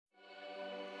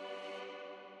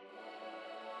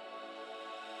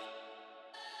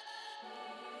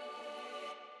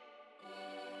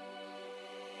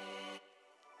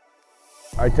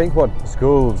I think what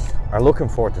schools are looking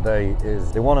for today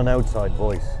is they want an outside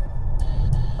voice.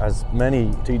 As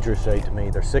many teachers say to me,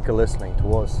 they're sick of listening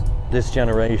to us. This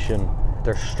generation,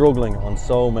 they're struggling on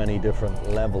so many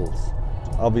different levels.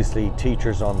 Obviously,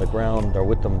 teachers on the ground are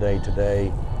with them day to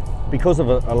day. Because of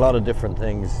a lot of different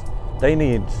things, they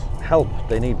need help,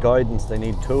 they need guidance, they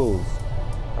need tools.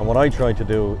 And what I try to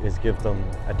do is give them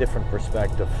a different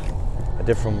perspective, a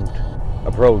different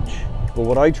approach. But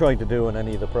what I try to do in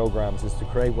any of the programs is to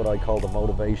create what I call the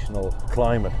motivational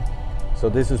climate. So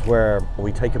this is where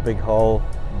we take a big hall,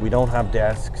 we don't have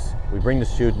desks, we bring the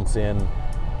students in,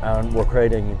 and we're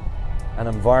creating an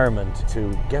environment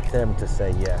to get them to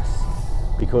say yes.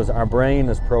 Because our brain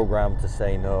is programmed to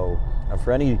say no. And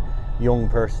for any young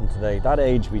person today, that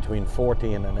age between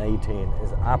 14 and 18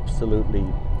 is absolutely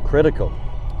critical.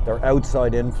 Their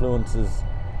outside influences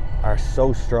are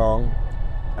so strong,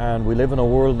 and we live in a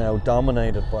world now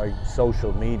dominated by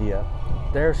social media.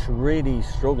 They're really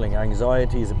struggling.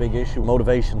 Anxiety is a big issue.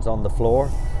 Motivation's on the floor.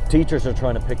 Teachers are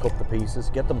trying to pick up the pieces,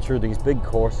 get them through these big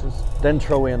courses, then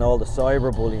throw in all the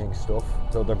cyberbullying stuff.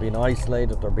 So they're being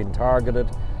isolated, they're being targeted.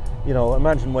 You know,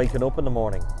 imagine waking up in the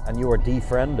morning and you are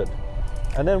defriended.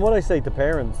 And then what I say to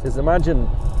parents is imagine,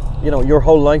 you know, your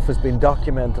whole life has been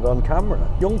documented on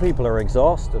camera. Young people are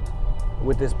exhausted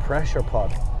with this pressure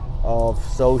pot of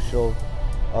social,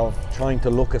 of trying to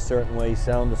look a certain way,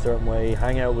 sound a certain way,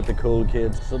 hang out with the cool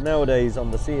kids. So nowadays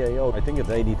on the CAO, I think it's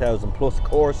 80,000 plus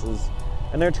courses,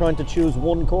 and they're trying to choose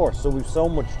one course. So we've so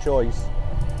much choice,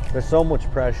 there's so much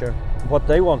pressure. What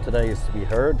they want today is to be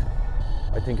heard.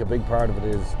 I think a big part of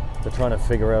it is they're trying to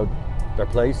figure out their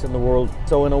place in the world.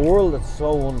 So in a world that's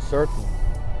so uncertain,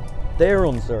 they're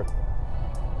uncertain.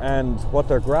 And what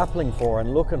they're grappling for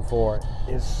and looking for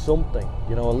is something,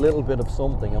 you know, a little bit of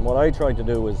something. And what I try to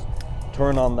do is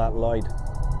turn on that light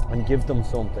and give them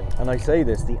something. And I say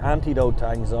this, the antidote to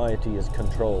anxiety is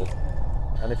control.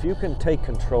 And if you can take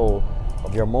control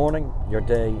of your morning, your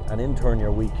day, and in turn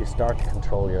your week, you start to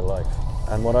control your life.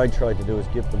 And what I try to do is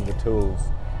give them the tools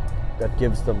that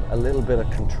gives them a little bit of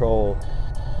control,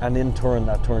 and in turn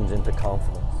that turns into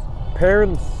confidence.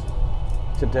 Parents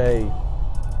today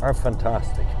are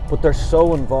fantastic, but they're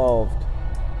so involved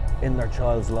in their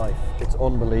child's life. It's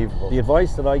unbelievable. The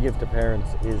advice that I give to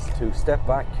parents is to step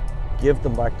back, give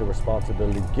them back the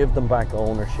responsibility, give them back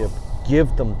ownership,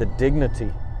 give them the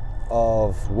dignity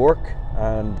of work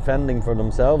and fending for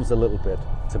themselves a little bit.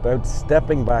 It's about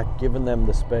stepping back, giving them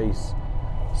the space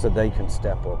so they can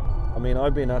step up. I mean,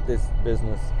 I've been at this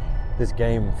business, this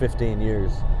game 15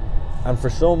 years, and for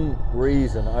some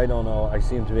reason, I don't know, I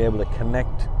seem to be able to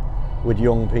connect with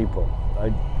young people.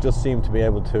 I just seem to be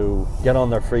able to get on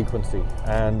their frequency.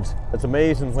 And it's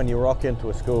amazing when you rock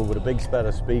into a school with a big set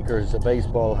of speakers, a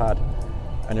baseball hat,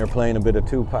 and you're playing a bit of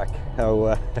two-pack,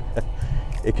 how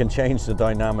it can change the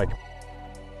dynamic.